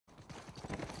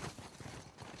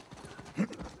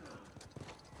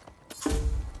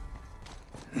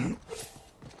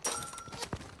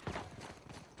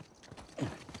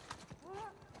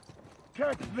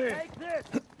Catch this! Take this!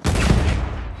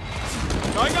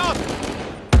 Going on!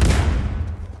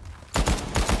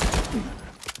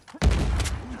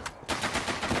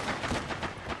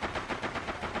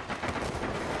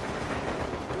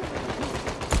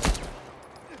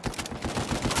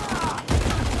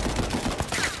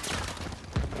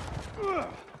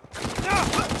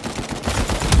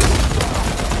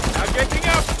 Now getting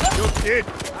up! You're dead!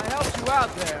 I helped you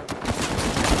out there.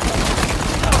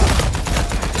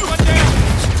 One down!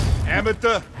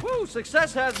 Amateur! Woo!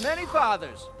 Success has many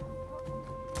fathers.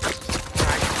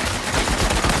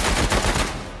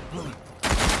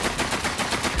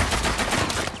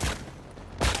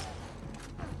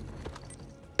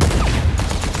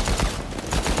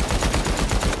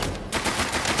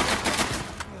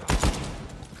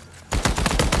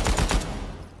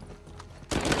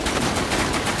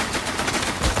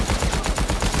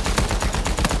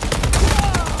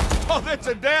 Oh, that's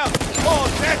a down! Oh,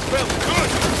 that felt good!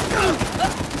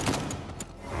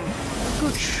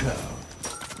 Good show.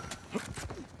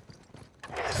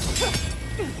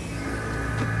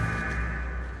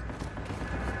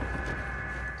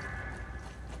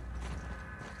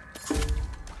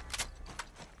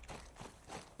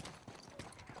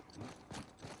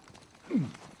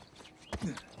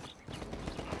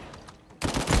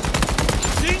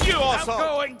 Seen you, I'm asshole!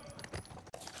 going!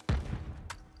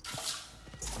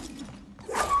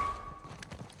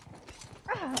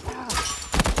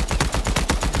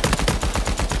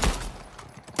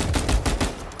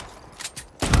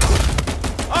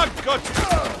 I've got you!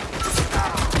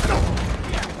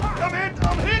 I'm hit!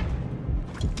 I'm hit!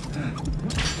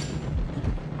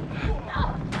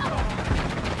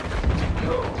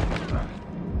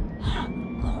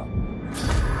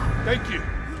 Thank you.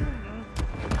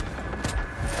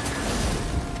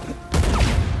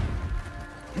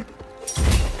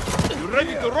 You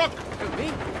ready to rock? Me?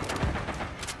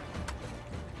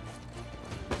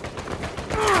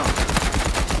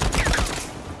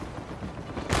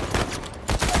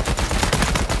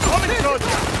 Coming,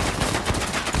 soldier!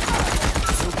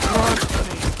 You crossed me.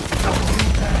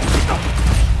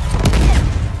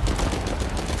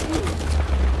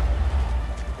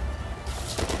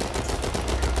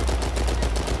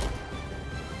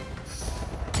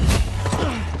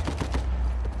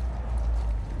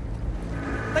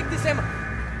 Take this ammo.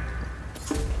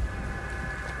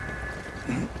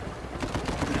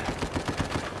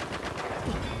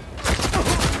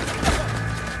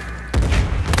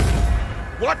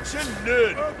 Watch and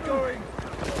learn. I'm going!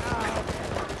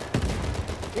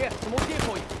 Here, some more gear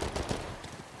for you.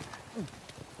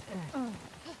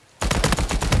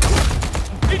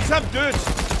 Need some dirt.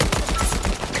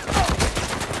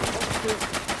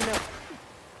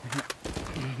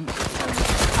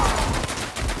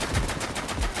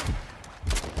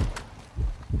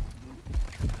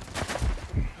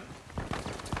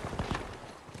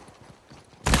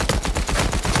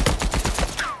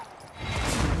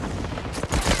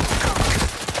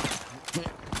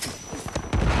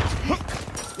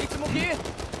 Need some more gear?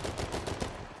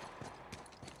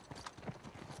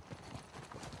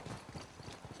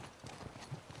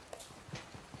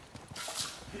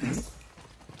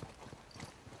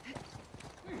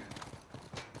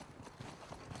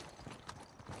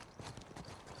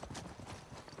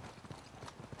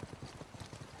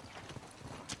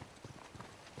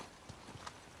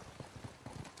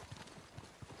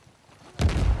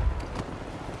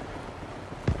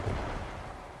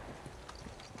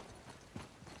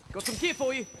 Got some gear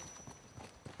for you.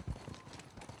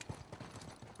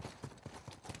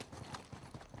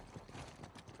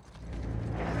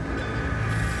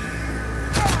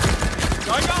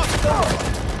 Going on!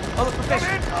 Other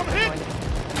professional. I'm hit!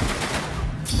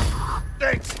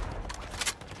 Thanks!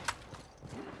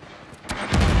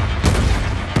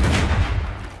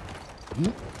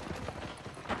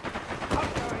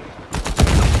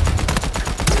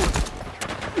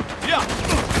 Yeah!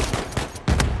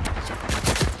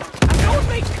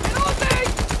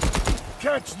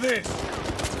 Catch this!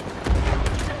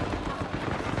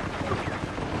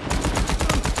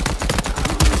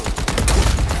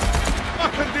 I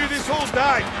can do this all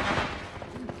day!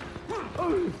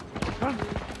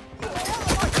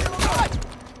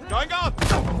 Going on!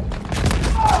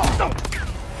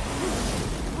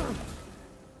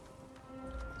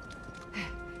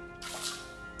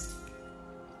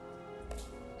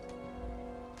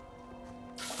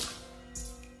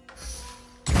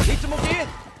 Need some more gear?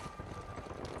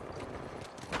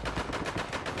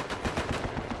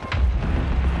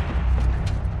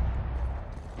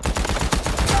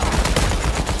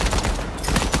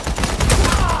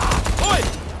 Oi!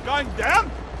 Going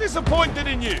down? Disappointed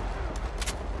in you!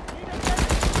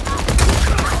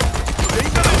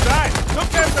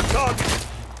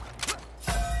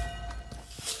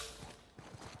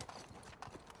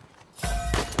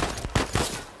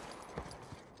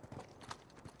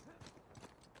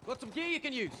 you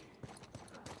can use.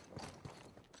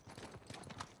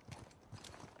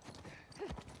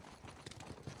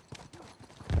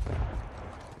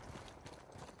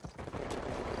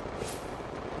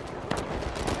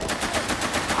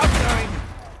 I'm going.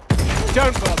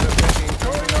 Don't bother getting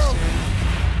going on.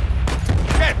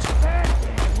 Catch!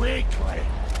 Weakly.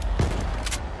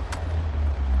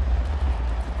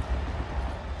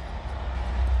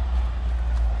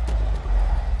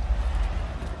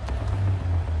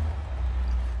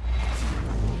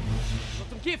 Got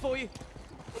some gear for you.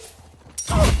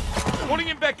 Pulling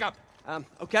him back up.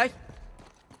 Okay.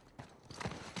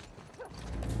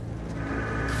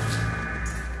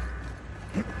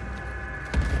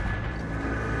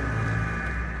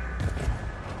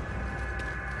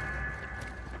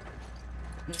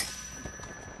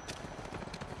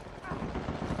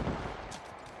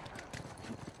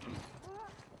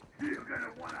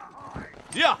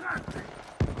 Yeah.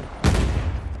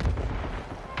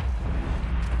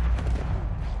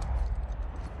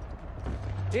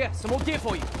 Here, some more gear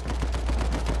for you.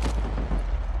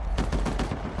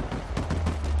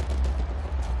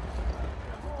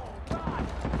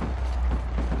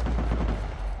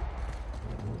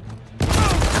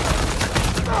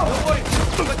 Don't worry,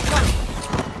 let's go.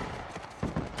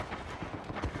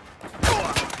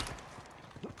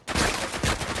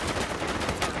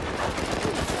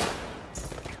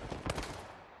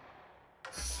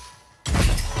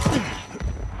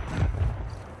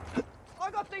 I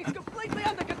got these completely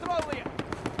under control here.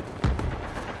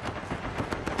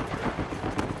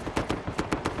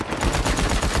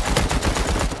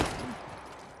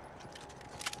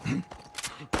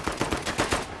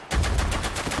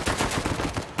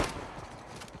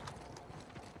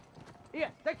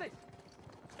 Here, take this.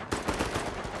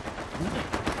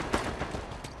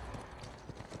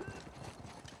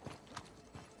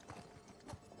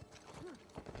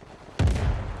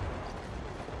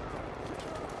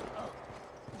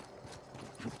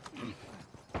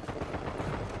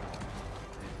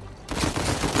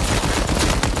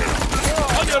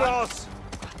 On your ass.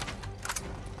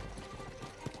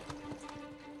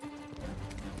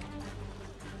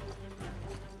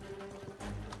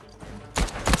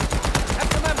 Have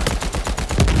some ammo.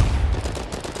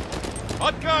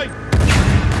 Okay.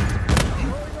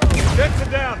 Jets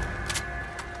are down.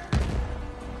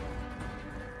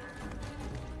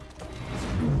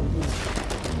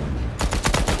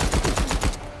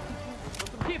 Got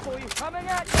some gear for you. Coming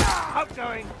at you. I'm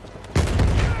going.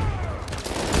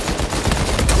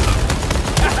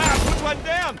 Put one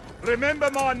down. Remember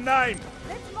my name.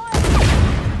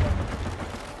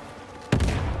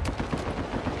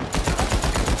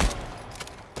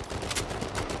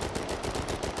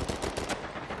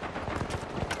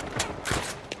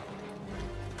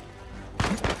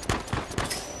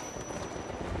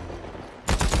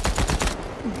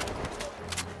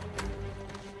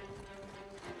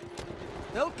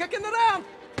 Still kicking around.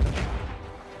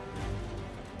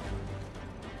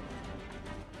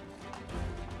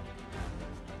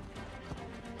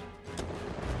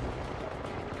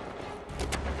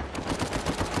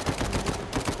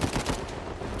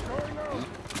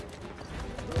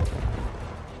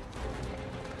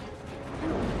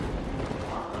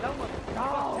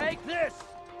 Take this.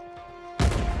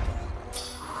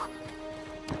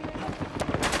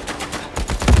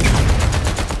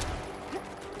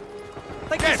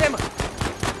 Take this ammo.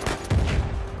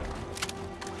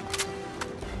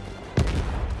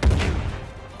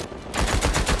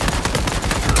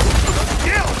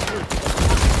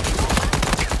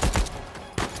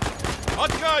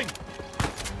 Okay.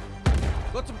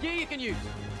 Got some gear you can use.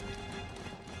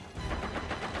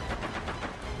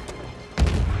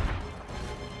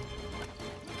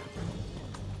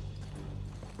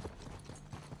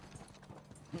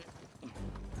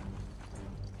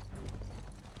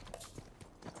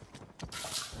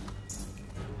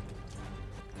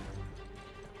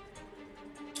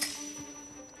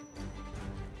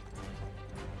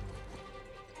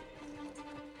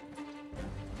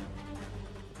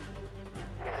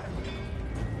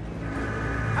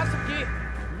 Have some gear.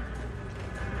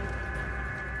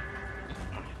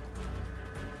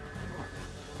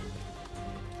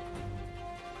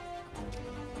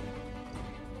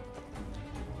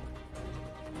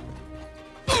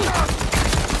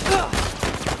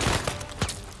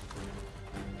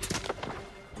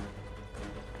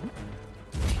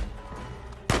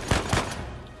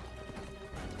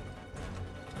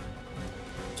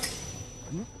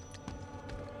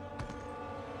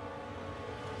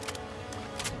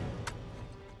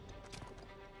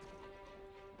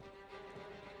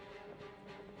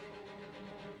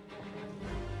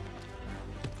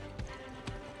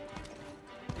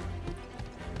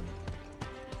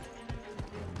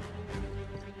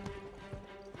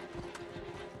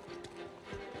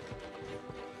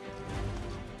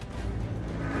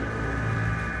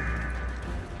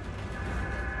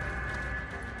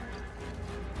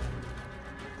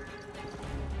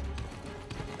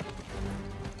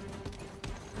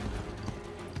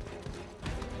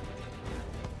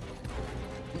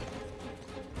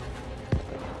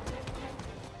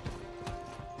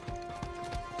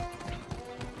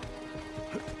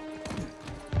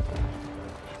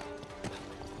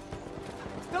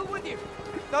 Still with you.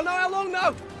 Don't know how long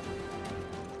now.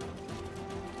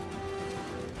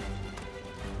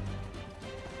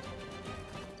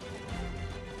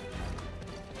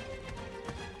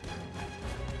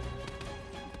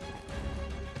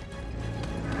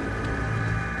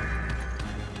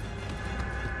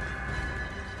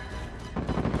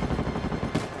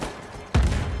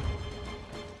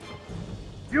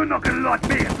 You're not gonna like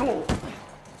me at all.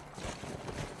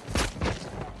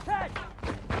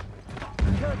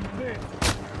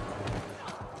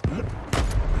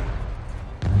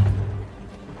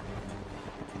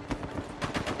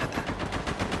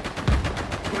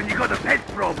 When you got a pet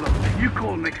problem, you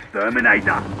call an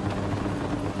exterminator.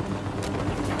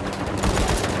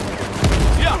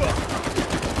 Yeah.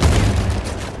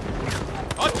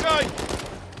 Okay.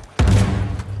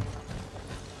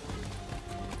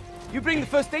 You bring the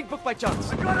first aid book by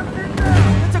chance? I got a pin there.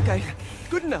 That's okay.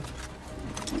 Good enough.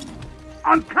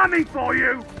 I'm coming for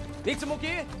you. Need some more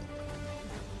gear?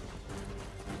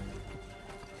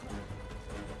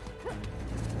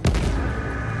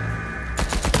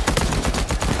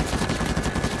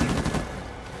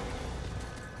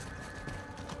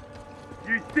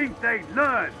 You think they'd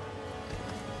learn?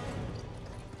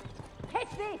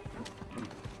 Catch this!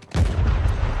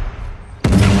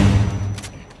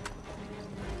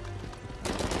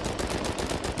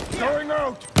 Going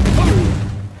out!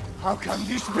 How can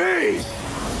this be?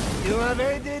 You have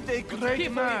aided a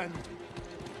great man.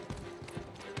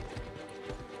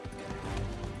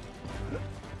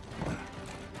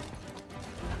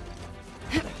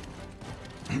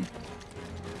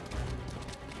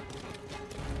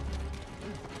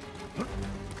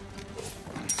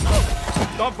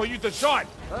 Time for you to shine.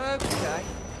 Okay.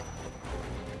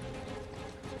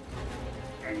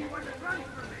 Anyone that runs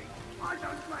from me, I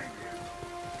don't blame you.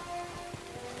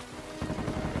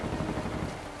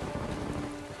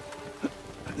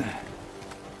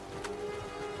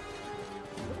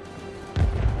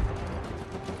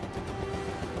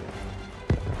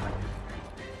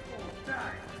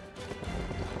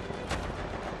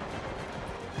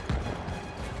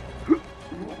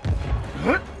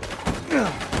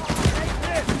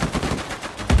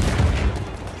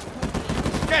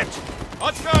 Catch.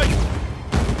 Okay.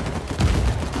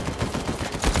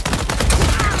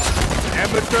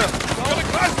 Amateur. Got a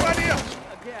close one here.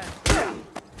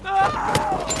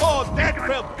 Oh, that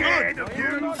felt good. Scared of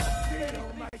you?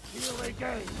 It'll make you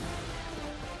again.